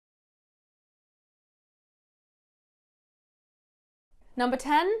Number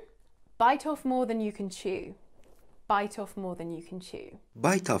 10, bite off more than you can chew. Bite off more than you can chew.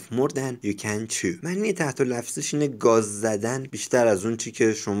 Bite off more than you can chew. معنی تحت لفظش اینه گاز زدن بیشتر از اون چی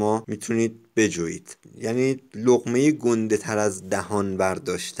که شما میتونید بجویید. یعنی لقمه گنده تر از دهان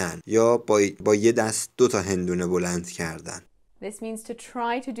برداشتن یا با یه دست 2 تا هندونه بلند کردن. This means to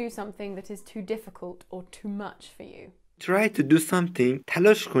try to do something that is too difficult or too much for you. Try to do something.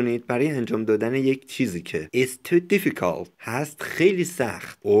 تلاش کنید برای انجام دادن یک چیزی که is too difficult هست خیلی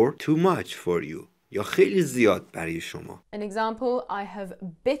سخت or too much for you یا خیلی زیاد برای شما. An example, I have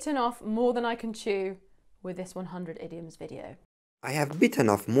bitten off more than I can chew with this 100 idioms video. I have bitten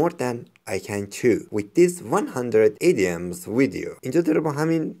off more than I can chew with this 100 idioms video. اینجا داره با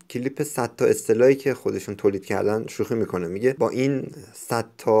همین کلیپ 100 تا اصطلاحی که خودشون تولید کردن شوخی میکنه. میگه با این 100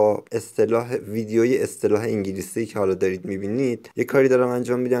 تا اصطلاح ویدیوی اصطلاح انگلیسی که حالا دارید میبینید یه کاری دارم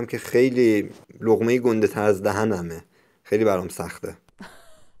انجام میدم که خیلی لقمه گنده تر از دهنمه. خیلی برام سخته.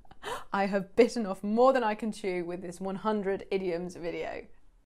 I have bitten off more than I can chew with this 100 idioms video.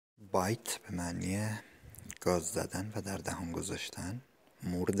 Bite به معنی گاز زدن و در دهان گذاشتن.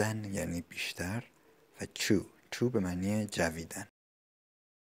 مردن یعنی بیشتر و chew به معنی جویدن.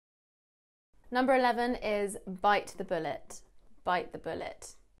 Number 11 is bite the bullet. Bite the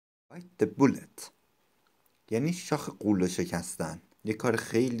bullet. Bite the bullet یعنی شاخ غولو شکستن. یه کار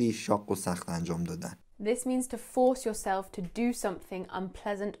خیلی شاق و سخت انجام دادن. This means to force yourself to do something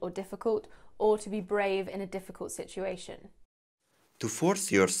unpleasant or difficult or to be brave in a difficult situation. To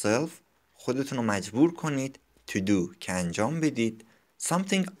force yourself خودتون رو مجبور کنید to do که انجام بدید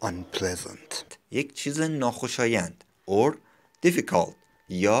something unpleasant یک چیز ناخوشایند or difficult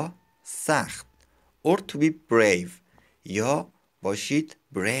یا سخت or to be brave یا باشید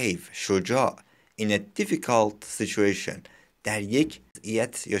brave شجاع in a difficult situation در یک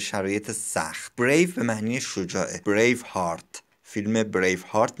وضعیت یا شرایط سخت. brave به معنی شجاعه. brave heart فیلم brave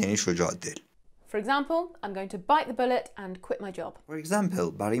heart یعنی شجاع دل. For example, I'm going to bite the bullet and quit my job. For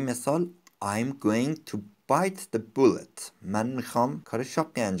example برای مثال I'm going to bite the bullet من میخوام کار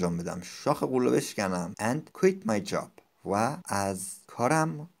شاقی انجام بدم شاخ غولو بشکنم and quit my job و از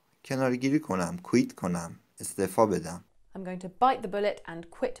کارم کنارگیری کنم quit کنم استعفا بدم. I'm going to bite the bullet and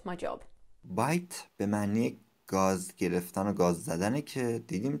quit my job. bite به معنی گاز گرفتن و گاز زدنه که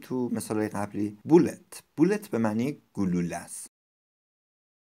دیدیم تو مثالای قبلی. bullet به معنی گلوله است.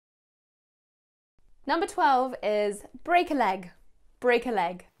 Number 12 is break a leg. Break a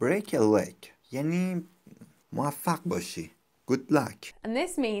leg. break a leg یعنی موفق باشی. good luck. And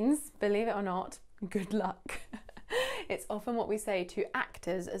this means, believe it or not, good luck. It's often what we say to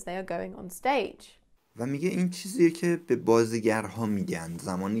actors as they are going on stage. و میگه این چیزیه که به بازیگرها میگن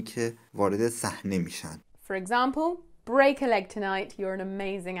زمانی که وارد صحنه میشن. For example, break a leg tonight, you're an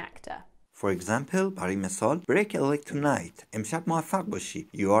amazing actor. For example برای مثال break a leg tonight امشب موفق باشی.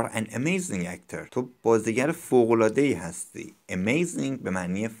 You are an amazing actor تو بازیگر فوق‌العاده‌ای هستی. Amazing به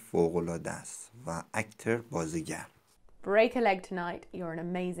معنی فوق‌العاده است و actor بازیگر. Break a leg tonight, you're an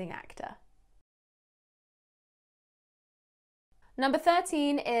amazing actor. Number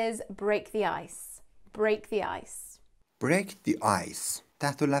 13 is break the ice. Break the ice. break the ice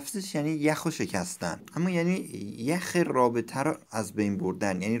تحت لفظش یعنی یخ و شکستن اما یعنی یخ رابطه رو از بین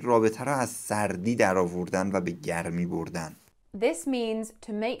بردن یعنی رابطه رو از سردی در آوردن و به گرمی بردن. This means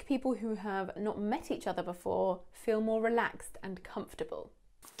to make people who have not met each other before feel more relaxed and comfortable.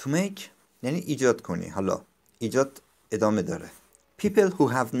 To make یعنی ایجاد کنی. حالا ایجاد ادامه داره. People who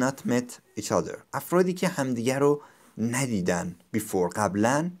have not met each other افرادی که همدیگر رو ندیدن before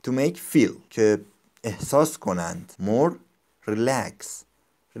قبلا. To make feel که احساس کنند. More relax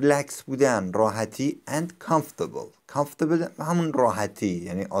بودن راحتی and comfortable همون راحتی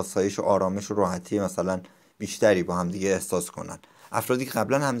یعنی آسایش و آرامش و راحتی مثلا بیشتری با همدیگه احساس کنن. افرادی که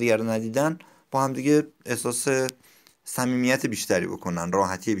قبلا همدیگه رو ندیدن با همدیگه احساس صمیمیت بیشتری بکنن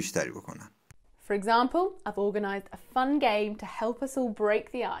راحتی بیشتری بکنن. For example, I've organized a fun game to help us all break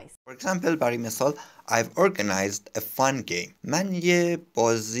the ice. For example برای مثال I've organized a fun game من یه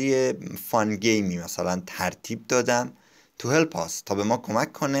بازی fun gameی مثلا ترتیب دادم to help us تا به ما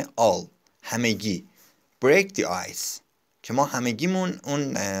کمک کنه all همگی break the ice که ما همگیمون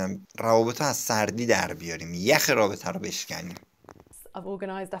اون روابط از سردی در بیاریم یخ رابطه رو بشکنیم. I've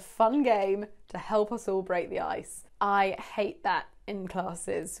organized a fun game to help us all break the ice. I hate that in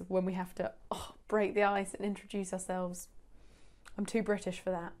classes when we have to break the ice and introduce ourselves. I'm too British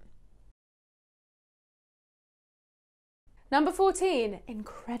for that. Number 14,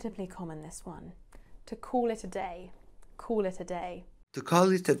 incredibly common this one. To call it a day. Call it a day. To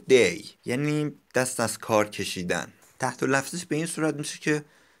call it a day یعنی دست از کار کشیدن. تحت لفظش به این صورت میشه که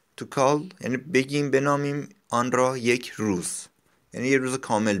to call یعنی بگیم بنامیم آن را یک روز یعنی یه روز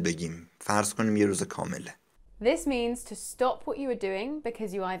کامل بگیم. فرض کنیم یه روز کامله. This means to stop what you are doing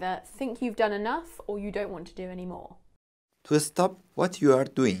because you either think you've done enough or you don't want to do any more. To stop what you are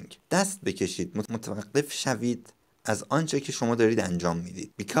doing. دست بکشید. متوقف شوید از آنچه که شما دارید انجام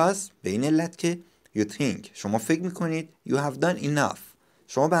میدید. Because به این علت که you think. شما فکر میکنید you have done enough.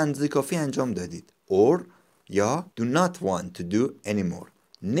 شما به اندازه کافی انجام دادید. Or یا do not want to do anymore.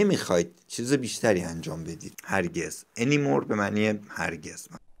 نمیخواید چیز بیشتری انجام بدید. هرگز. Anymore به معنی هرگز.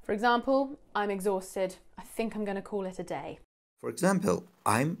 For example, I'm exhausted. I think I'm going to call it a day. For example,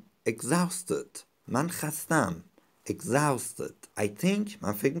 I'm exhausted. من خستم. Exhausted. I think.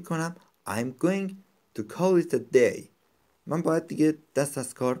 من فکر میکنم I'm going to call it a day. من باید دیگه دست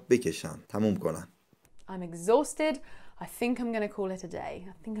از کار بکشم. تموم کنم. I'm exhausted. I think I'm going to call it a day.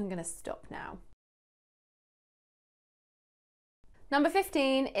 I think I'm going to stop now. Number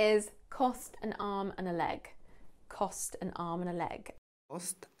 15 is cost an arm and a leg. Cost an arm and a leg.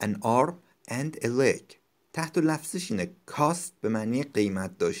 Cost an arm and a leg. تحت لفظش اینه. cost به معنی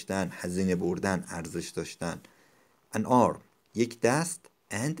قیمت داشتن، هزینه بردن، ارزش داشتن. An arm یک دست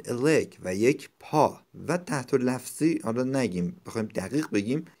and a leg و یک پا. و تحت لفظی حالا نگیم، بخوایم دقیق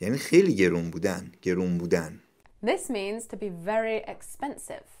بگیم یعنی خیلی گرون بودن. This means to be very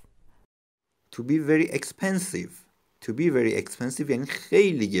expensive. To be very expensive. To be very expensive یعنی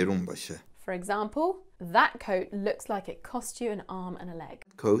خیلی گرون باشه. For example, that coat looks like it cost you an arm and a leg.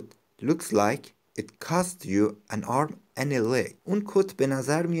 Coat looks like it cost you an arm and a leg. اون کت به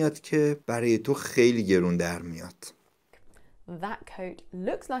نظر میاد که برای تو خیلی گرون در میاد. That coat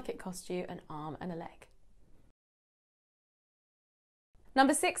looks like it cost you an arm and a leg.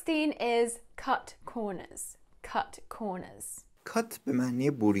 Number 16 is cut corners. Cut corners. Cut به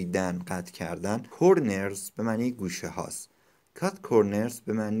معنی بریدن، قطع کردن. Corners به معنی گوشه هاست. Cut corners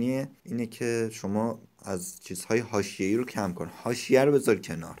به معنی اینه که شما از چیزهای حاشیه‌ای رو کم کن. حاشیه رو بذار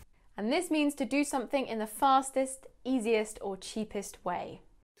کنار. And this means to do something in the fastest, easiest or cheapest way.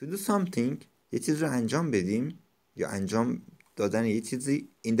 To do something یه چیز رو انجام بدیم یا انجام دادن یه چیزی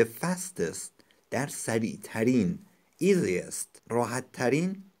in the fastest در سریع ترین easiest راحت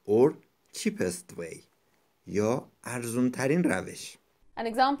ترین or cheapest way یا ارزون ترین روش. An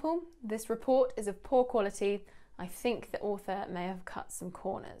example, this report is of poor quality. I think the author may have cut some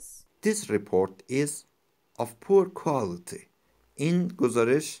corners. This report is of poor quality. این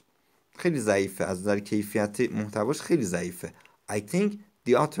گزارش خیلی ضعیفه، از نظر کیفیت محتواش خیلی ضعیفه. I think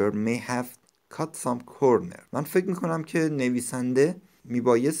the author may have cut some corner. من فکر میکنم که نویسنده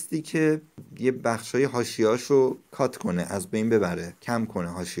میبایستی که یه بخشای حاشیه‌اشو کات کنه، از بین ببره، کم کنه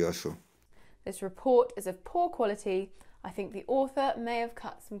حاشیه‌اشو. This report is of poor quality. I think the author may have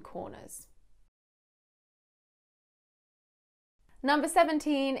cut some corners. Number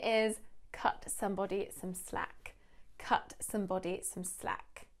 17 is cut somebody some slack. Cut somebody some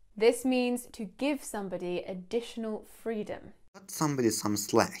slack. This means to give somebody additional freedom. Cut somebody some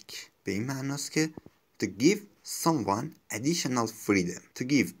slack. به این معناست که to give someone additional freedom. To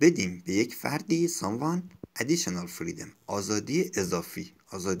give بدیم به یک فردی someone additional freedom. آزادی اضافی،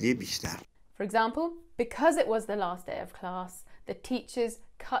 آزادی بیشتر. For example, because it was the last day of class, the teachers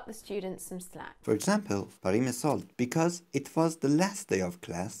cut the students some slack. For example, برای مثال, because it was the last day of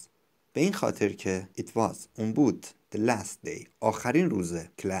class. به این خاطر که it was اون بود the last day آخرین روز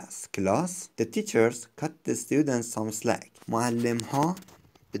class, the teachers cut the students some slack. معلم ها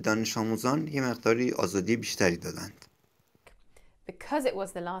به دانش آموزان یه مقداری آزادی بیشتری دادند. Because it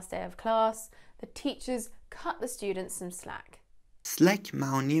was the last day of class, the teachers cut the students some slack. slack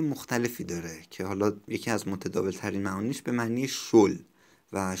معانی مختلفی داره که حالا یکی از متداول ترین معانیش به معنی شل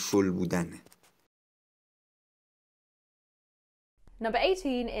و شل بودنه. Number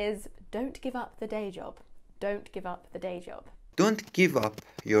 18 is don't give up the day job. Don't give up the day job. Don't give up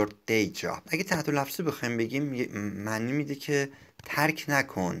your day job. اگه تحت لفظی بخوایم بگیم معنی میده که ترک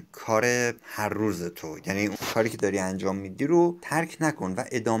نکن کار هر روز تو، یعنی اون کاری که داری انجام میدی رو ترک نکن و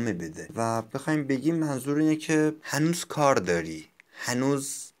ادامه بده. و بخوایم بگیم منظور اینه که هنوز کار داری،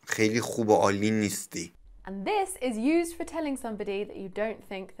 هنوز خیلی خوب و عالی نیستی. And this is used for telling somebody that you don't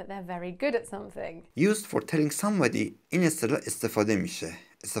think that they're very good at something. Used for telling somebody. این اصطلاح استفاده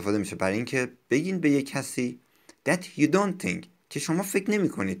میشه برای اینکه بگین به یک کسی that you don't think که شما فکر نمی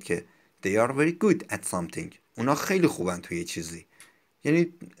کنید که they are very good at something. اونا خیلی خوبن توی چیزی. یعنی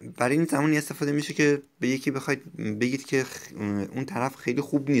برای این زمانی استفاده میشه که به یکی بخواید بگید که اون طرف خیلی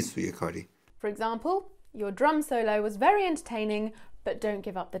خوب نیست توی کاری. For example, your drum solo was very entertaining, but don't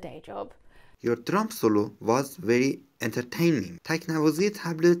give up the day job. Your drum solo was very entertaining. تکنوازی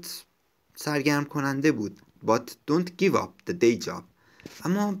تبلت سرگرم کننده بود. But don't give up the day job.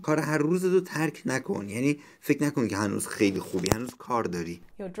 اما کار هر روز رو ترک نکن. یعنی فکر نکن که هنوز خیلی خوبی، هنوز کار داری.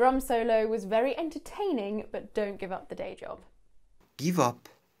 Your drum solo was very entertaining, but don't give up the day job. Give up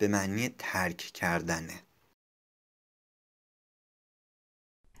به معنی ترک کردنه.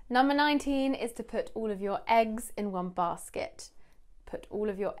 Number 19 is to put all of your eggs in one basket. Put all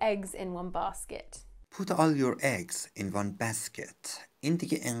of your eggs in one basket. Put all your eggs in one basket. این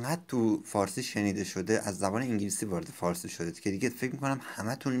دیگه انقدر تو فارسی شنیده شده، از زبان انگلیسی وارد فارسی شده که دیگه فکر میکنم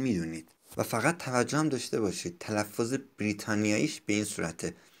همتون میدونید. و فقط توجه هم داشته باشید تلفظ بریتانیاییش به این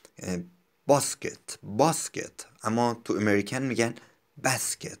صورته باسکت، اما تو امریکن میگن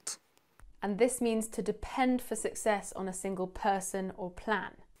باسکت. And this means to depend for success on a single person or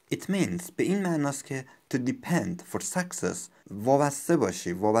plan. It means به این معناست که to depend for success وابسته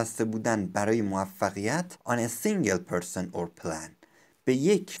باشی، وابسته بودن برای موفقیت on a single person or plan، به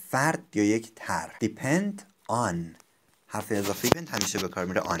یک فرد یا یک طرح. depend on، حرف اضافی بند همیشه به کار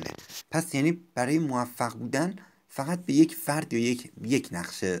میره آنه. پس یعنی برای موفق بودن فقط به یک فرد یا یک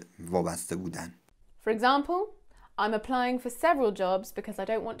نقشه وابسته بودن. For example, I'm applying for several jobs because I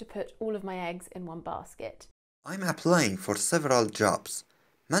don't want to put all of my eggs in one basket. I'm applying for several jobs.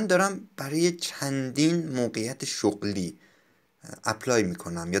 من دارم برای چندین موقعیت شغلی اپلای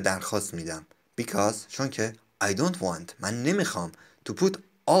میکنم یا درخواست میدم. Because چون که I don't want، من نمیخوام to put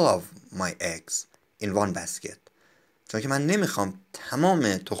all of my eggs in one basket. چون که من نمیخوام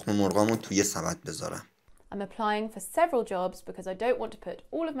تمام تخم مرغامو توی یه سبد بذارم. I'm applying for several jobs because I don't want to put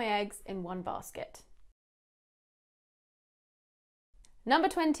all of my eggs in one basket. Number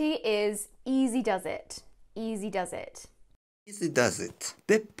 20 is easy does it. Easy does it. Easy does it.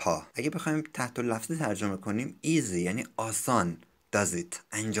 بپا. اگه بخوایم تحت لفظی ترجمه کنیم easy یعنی آسان. does it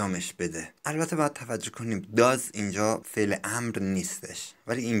انجامش بده. البته باید توجه کنیم does اینجا فعل امر نیستش،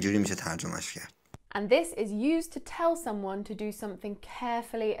 ولی اینجوری میشه ترجمهش کرد. And this is used to tell someone to do something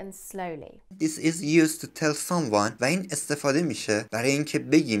carefully and slowly. This is used to tell someone و این استفاده میشه برای اینکه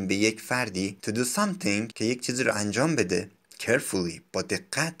بگیم به یک فردی to do something که یک چیزی رو انجام بده carefully با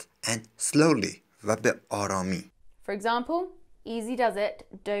دقت and slowly و به آرامی. For example, easy does it,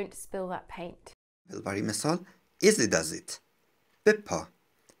 don't spill that paint. برای مثال easy does it. بپا.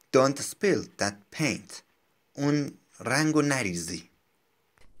 Don't spill that paint. اون رنگو نریزی.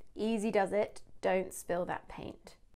 Easy does it, don't spill that paint.